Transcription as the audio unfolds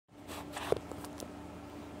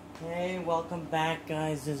Hey, welcome back,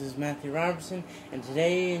 guys. This is Matthew Robertson, and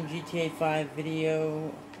today in GTA 5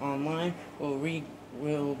 video online,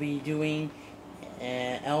 we'll be doing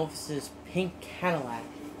Elvis's pink Cadillac.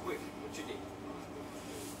 Quick, what you did?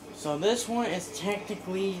 So this one is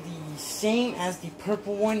technically the same as the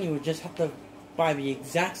purple one. You would just have to buy the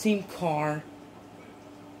exact same car,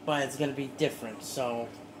 but it's gonna be different. So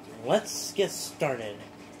let's get started.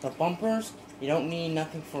 The bumpers, you don't need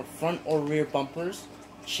nothing for front or rear bumpers.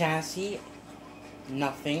 Chassis,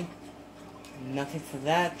 nothing for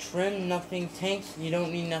that. Trim, nothing. Tanks, you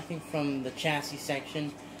don't need nothing from the chassis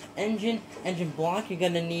section. Engine block, you're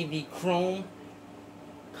gonna need the chrome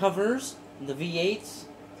covers, the V8s.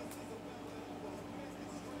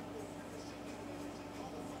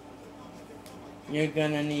 You're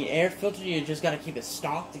gonna need air filter. You just gotta keep it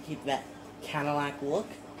stock to keep that Cadillac look.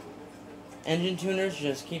 Engine tuners,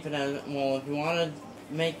 just keep it as well. If you want to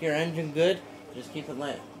make your engine good, just keep it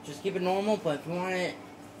normal. But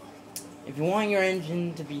if you want your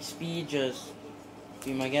engine to be speed, just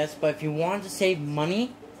be my guess. But if you want to save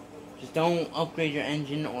money, just don't upgrade your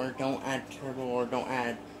engine, or don't add turbo, or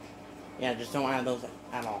just don't add those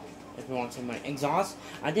at all. If you want to save money, exhaust.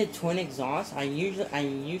 I did twin exhaust. I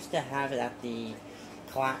used to have it at the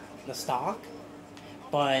stock,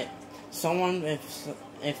 but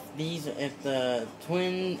if the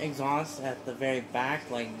twin exhausts at the very back,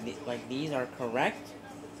 like these, are correct.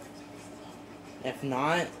 If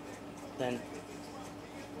not, then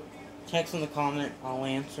text in the comment. I'll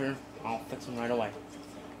answer. I'll fix them right away.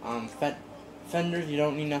 Fenders, you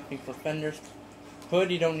don't need nothing for fenders.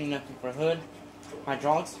 Hood, you don't need nothing for hood.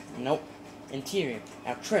 Hydraulics, nope. Interior,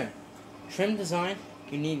 now trim design.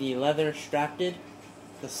 You need the leather strapped,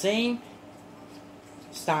 the same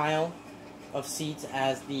style of seats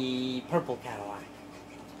as the purple Cadillac.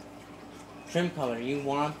 Trim color, you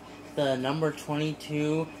want the number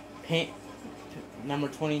 22 paint,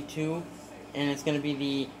 and it's going to be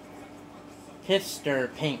the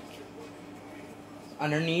Pifster pink.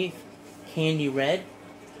 Underneath, candy red.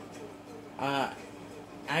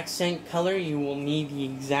 Accent color, you will need the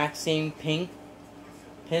exact same pink,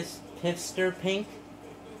 Pifster pink,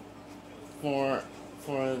 for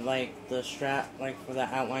like the strap, like for the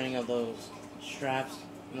outlining of those straps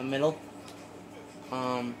in the middle.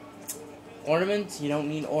 Ornaments, you don't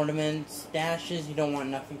need ornaments. Dashes, you don't want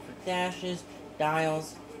nothing for dashes.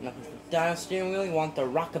 Dials, nothing for dials. Steering wheel, you want the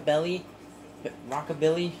rockabilly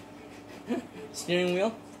steering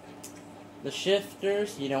wheel. The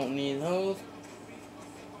shifters, you don't need those.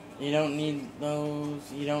 You don't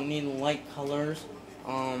need light colors.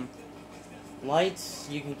 Lights,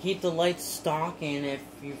 you can keep the lights stock, and if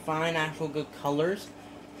you find actual good colors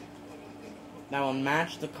that will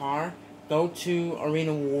match the car, go to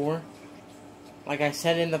Arena War. Like I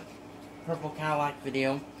said in the purple Cadillac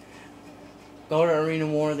video, go to Arena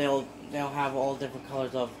War. They'll have all different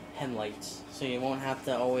colors of headlights, so you won't have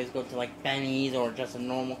to always go to like Benny's or just a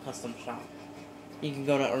normal custom shop. You can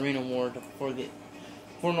go to Arena War for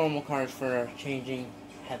normal cars for changing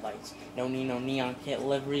headlights. You don't need no neon kit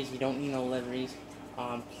liveries. You don't need no liveries.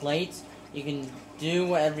 Plates, you can do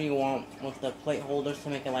whatever you want with the plate holders to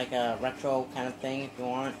make it like a retro kind of thing if you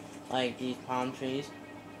want, like these palm trees.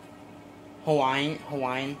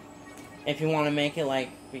 Hawaiian. If you want to make it like,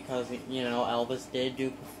 because Elvis did do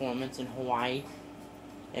performance in Hawaii.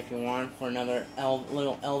 If you want for another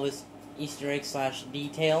little Elvis Easter egg /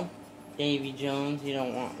 detail. Davy Jones, you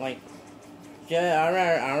don't want like. I'd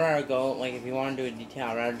rather go, like, if you want to do a detail,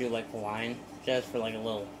 I'd rather do, like, Hawaiian, just for, like, a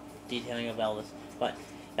little detailing of Elvis. But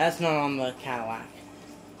that's not on the Cadillac.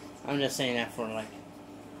 I'm just saying that for, like,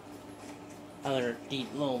 other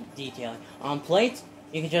little detailing. On plates,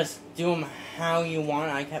 you can just do them how you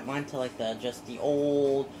want. I kept mine to, like, just the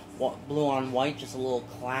old blue on white, just a little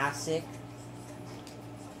classic.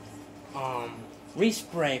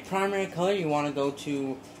 Respray, primary color, you want to go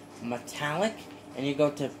to metallic, and you go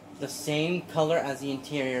to the same color as the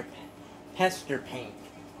interior, Pifster pink.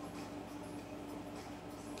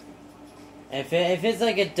 If it's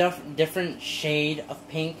like a different shade of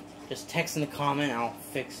pink, just text in the comment. I'll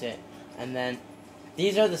fix it. And then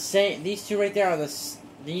these are the same. These two right there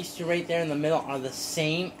in the middle are the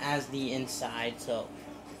same as the inside. So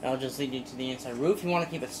that'll just lead you to the inside roof. You want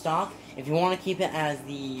to keep it stock. If you want to keep it as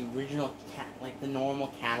the original like the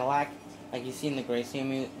normal Cadillac, like you see in the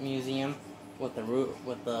Graceland Museum. With the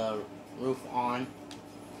roof on,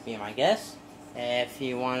 be my guess. If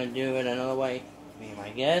you want to do it another way, be my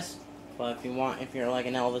guess. But if you're like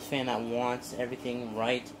an Elvis fan that wants everything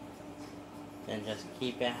right, then just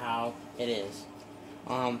keep it how it is.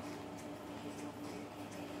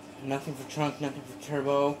 nothing for trunk, nothing for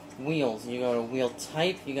turbo. Wheels, you go to wheel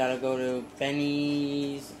type, you gotta go to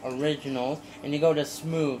Benny's Originals, and you go to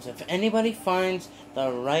smooths. If anybody finds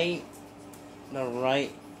the right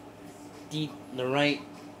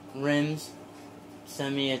rims,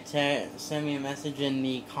 send me a message in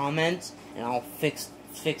the comments, and I'll fix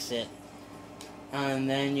it. And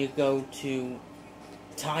then you go to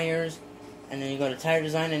tires, and then you go to tire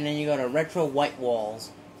design, and then you go to retro white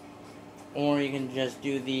walls. Or you can just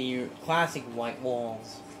do the classic white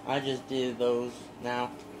walls. I just did those now.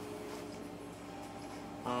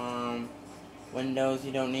 Windows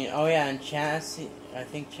you don't need. Oh yeah, and chassis. I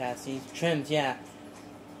think chassis. Trims, yeah.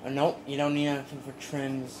 Nope, you don't need anything for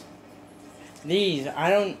trims. These,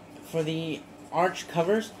 for the arch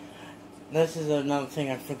covers, this is another thing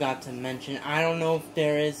I forgot to mention. I don't know if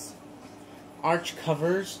there is arch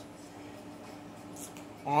covers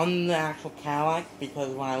on the actual Cadillac,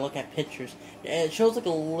 because when I look at pictures, it shows like a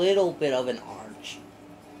little bit of an arch,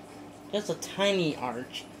 just a tiny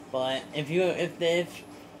arch. But if you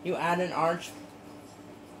add an arch,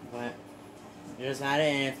 but just add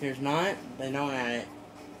it, and if there's not, then don't add it.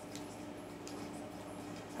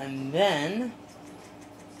 And then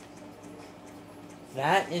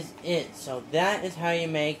that is it. So that is how you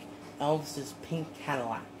make Elvis's pink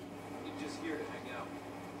Cadillac. You're just here to hang out.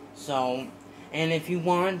 So. And if you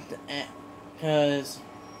want, because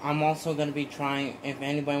I'm also going to be trying, if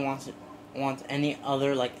anybody wants any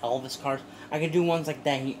other, like, Elvis cars, I could do ones like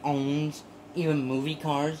that he owns, even movie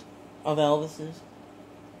cars of Elvis's,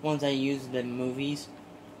 ones I used in movies.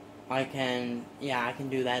 I can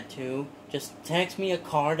do that too. Just text me a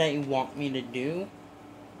car that you want me to do.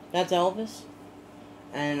 That's Elvis.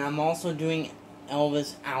 And I'm also doing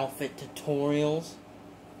Elvis outfit tutorials.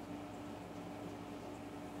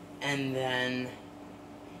 And then,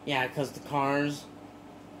 yeah, because the cars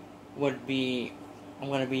would be, I'm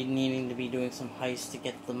going to be needing to be doing some heists to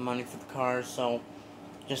get the money for the cars, so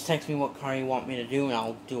just text me what car you want me to do and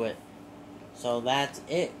I'll do it. So that's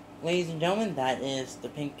it, ladies and gentlemen. That is the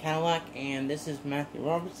pink Cadillac, and this is Matthew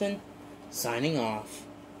Robertson, signing off.